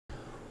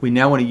We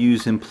now want to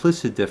use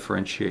implicit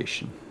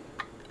differentiation.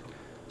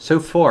 So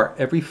far,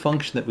 every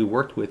function that we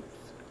worked with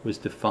was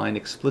defined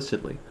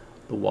explicitly.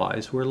 The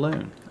y's were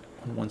alone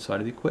on one side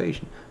of the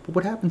equation. But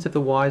what happens if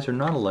the y's are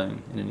not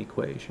alone in an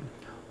equation?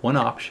 One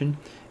option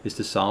is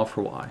to solve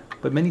for y,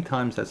 but many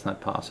times that's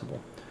not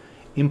possible.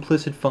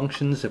 Implicit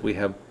functions, if we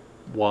have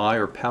y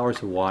or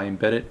powers of y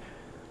embedded,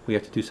 we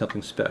have to do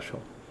something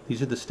special.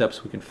 These are the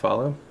steps we can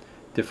follow.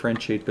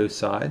 Differentiate both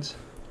sides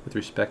with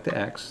respect to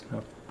x.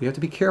 Now, we have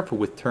to be careful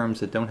with terms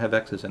that don't have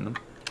x's in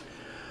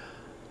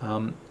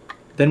them.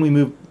 Then we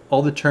move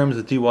all the terms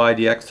of dy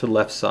dx to the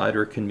left side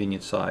or a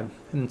convenient side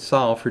and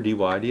solve for dy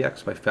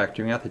dx by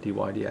factoring out the dy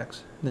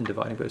dx and then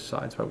dividing both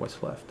sides by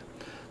what's left.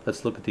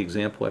 Let's look at the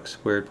example x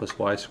squared plus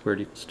y squared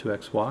equals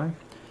 2xy.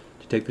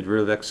 To take the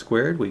derivative of x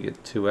squared, we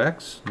get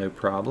 2x, no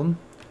problem,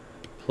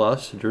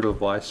 plus the derivative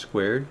of y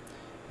squared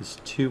is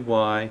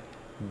 2y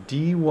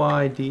dy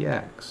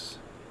dx.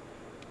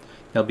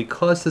 Now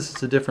because this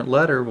is a different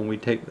letter, when we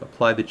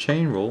apply the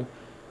chain rule,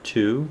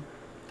 2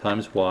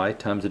 times y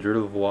times the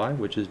derivative of y,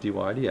 which is dy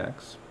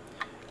dx,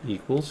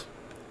 equals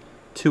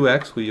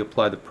 2x, we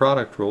apply the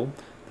product rule,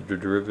 the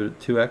derivative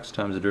 2x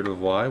times the derivative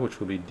of y, which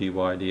will be dy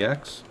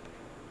dx,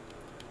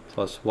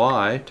 plus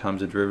y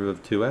times the derivative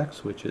of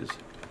 2x, which is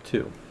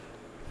 2.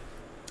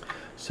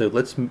 So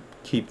let's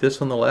keep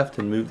this on the left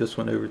and move this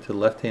one over to the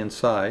left-hand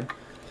side.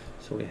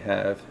 So we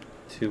have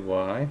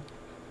 2y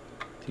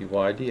dy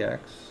dx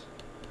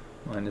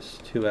minus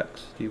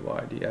 2x dy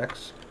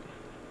dx.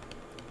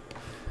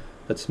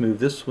 Let's move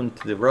this one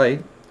to the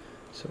right.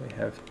 So we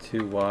have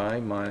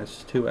 2y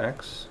minus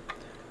 2x.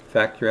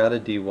 Factor out a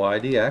dy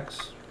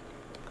dx,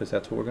 because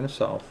that's what we're going to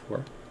solve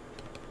for.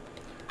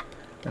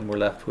 And we're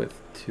left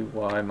with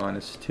 2y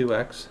minus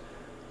 2x.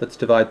 Let's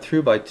divide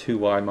through by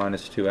 2y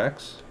minus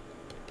 2x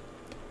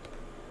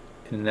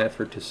in an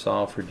effort to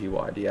solve for dy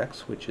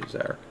dx, which is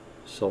our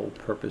sole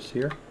purpose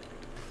here.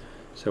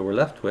 So we're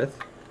left with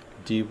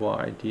dy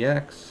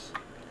dx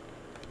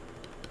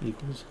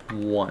equals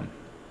 1.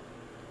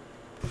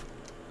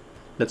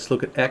 Let's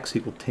look at x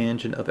equal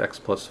tangent of x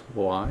plus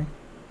y.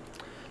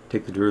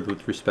 Take the derivative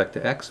with respect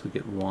to x, we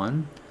get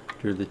 1.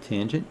 Derivative of the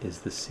tangent is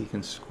the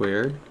secant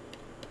squared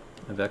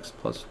of x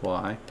plus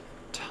y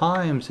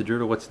times the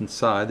derivative of what's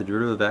inside. The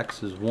derivative of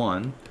x is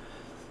 1.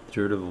 The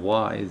derivative of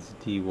y is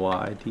dy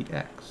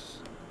dx.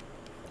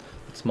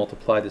 Let's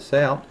multiply this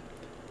out.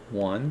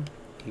 1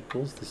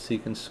 equals the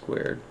secant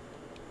squared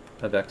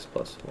of x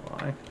plus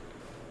y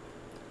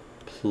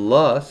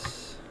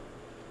plus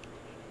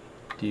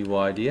dy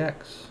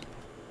dx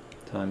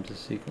times the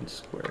secant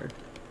squared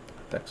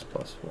of x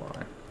plus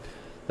y.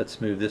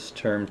 Let's move this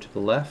term to the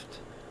left.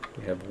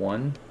 We have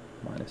 1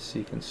 minus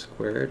secant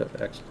squared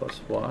of x plus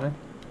y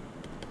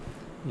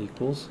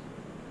equals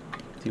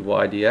dy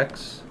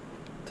dx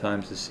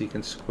times the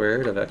secant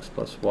squared of x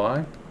plus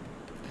y.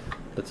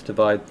 Let's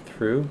divide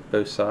through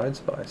both sides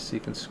by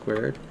secant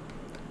squared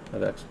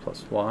of x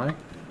plus y.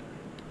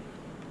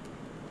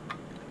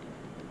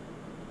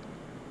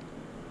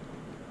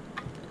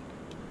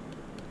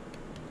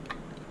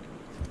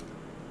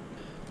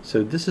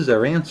 So this is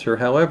our answer.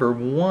 However,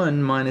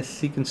 1 minus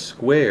secant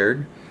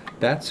squared,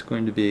 that's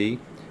going to be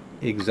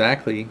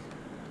exactly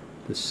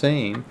the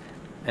same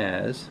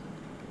as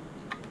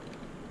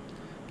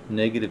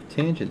negative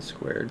tangent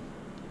squared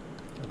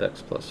of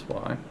x plus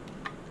y.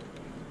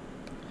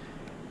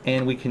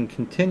 And we can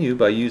continue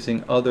by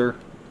using other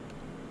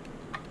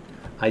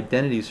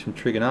identities from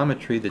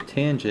trigonometry. The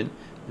tangent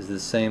is the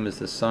same as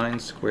the sine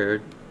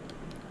squared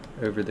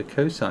over the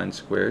cosine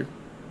squared.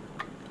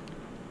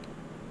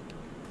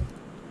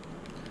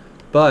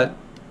 But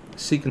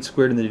secant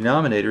squared in the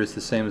denominator is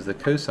the same as the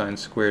cosine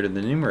squared in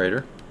the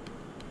numerator.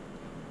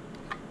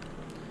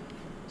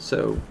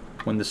 So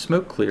when the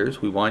smoke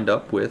clears, we wind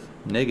up with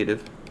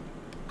negative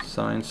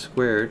sine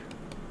squared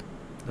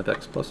of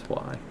x plus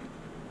y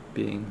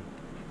being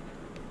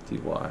dy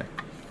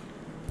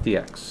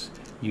dx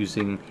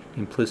using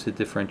implicit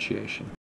differentiation.